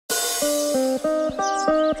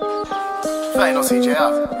Respect no CJ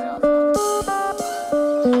up.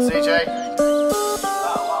 CJ.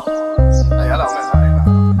 Hey, hello man.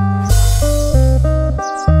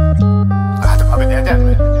 I had to pop it there, man.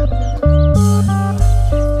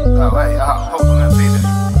 Oh, hey, hold on, man, CJ.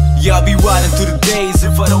 Yeah, I'll be riding through the days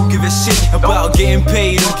if I don't give a shit about getting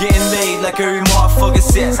paid or getting laid like every motherfucker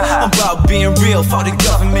says. I'm about being real, for the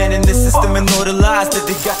government and the system and all the lies that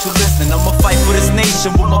they got you listening. I'ma fight for this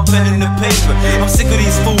nation with my pen and the paper. I'm sick of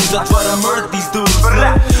these fools, I try to murder these dudes.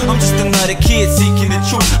 I'm just another kid seeking the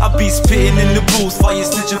truth. I be spitting in the booth while you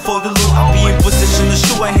snitching for the loot. I be in position to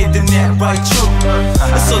shoot, I hit the net right true.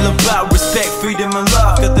 It's all about respect, freedom and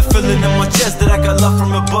love. Got the feeling in my chest that I got love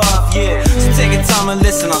from above, yeah. So take your time and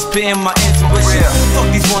listen, I'm spitting my intuition.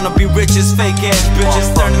 Fuck these wannabe riches, fake ass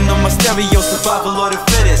bitches. Turning on my stereo, survival of the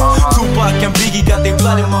fittest. Tupac and Biggie got their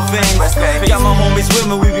blood in my veins. Got my homies with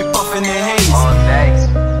me, we be puffing their haze.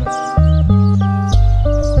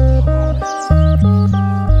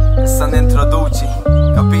 Issa nintroduċi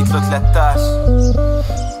Kapitlu Tlettax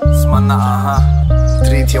Smanna aha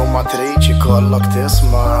Trid jew ma tridx ikollok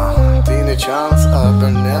tisma' tini ċans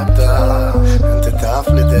qabel nibda. Inti taf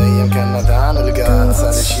li dejjem kellna dan il-gazz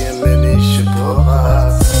għaliex jien minix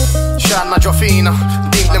il-bubazz. X'għandna ġo fina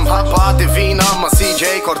din l-imħabba divina ma'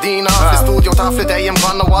 CJ Cordina. Fl-istudio taf li dejjem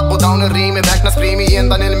konna wadbu dawn ir-rimi b'hekk nesprimi jien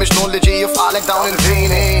dan il-mixnun li ġi jifqalek dawn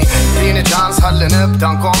il-vini. Tini ċans ħalli nibda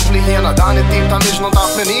nkompli jiena dan it-tip ta' miġnun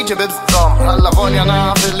taf li niġi bid-żomm. Ħalla volja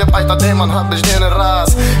naf li bqajta dejma nħabbix din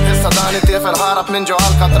ir-ras. Issa dan it-tifel ħarab minn ġo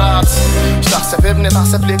Alcatraz. X'taħseb ibni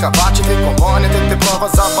taħseb li kapaċi tikkomponi tipprova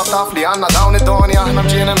żabba taf li għandna dawn id-donja. Aħna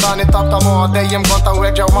mġienem dan it-tab ta' mod dejjem kont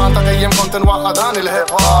hawnhekk ġew Malta dejjem kont inwaqqa dan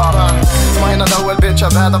il-hip hop. Smajna daw il-biċċa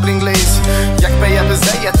beda bl-Ingliż. Jekk bejjed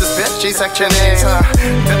biżejjed tispiċċi sek Ċiniż.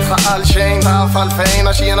 Titħaq għal xejn taf għalfejn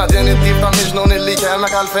għax jiena din it-tip ta' miġnun illi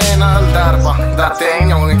kellek għalfejn għal darba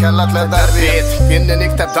darbtejn jew inkella tliet darbiet. Jien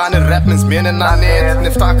nikteb dan ir-rap minn żmien in-nanniet.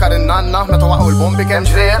 Niftakar in-nanna meta waqgħu l-bombi kemm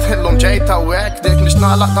ġriet. Illum ġejt hawnhekk dik nix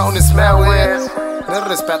nagħlaq dawn ismewiet.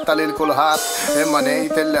 Nirrispetta lil kulħadd imma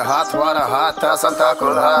ngħid illi ħadd wara ħadd tasal ta'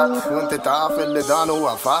 kulħadd. U inti taf illi dan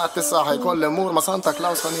huwa fatt issa ħajkolli mur ma' Santa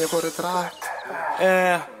Claus ħan jieħu ritratt.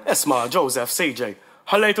 Isma' Joseph, CJ,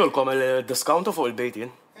 ħallejtulkom il-discountu fuq il-bejt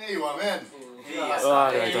jien? Ejwa men.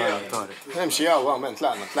 Alright. Imxi jaw men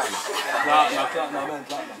tlaqna. Tlaqna men,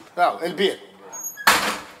 tlaqna. Jaw il-bier.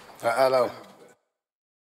 Hello.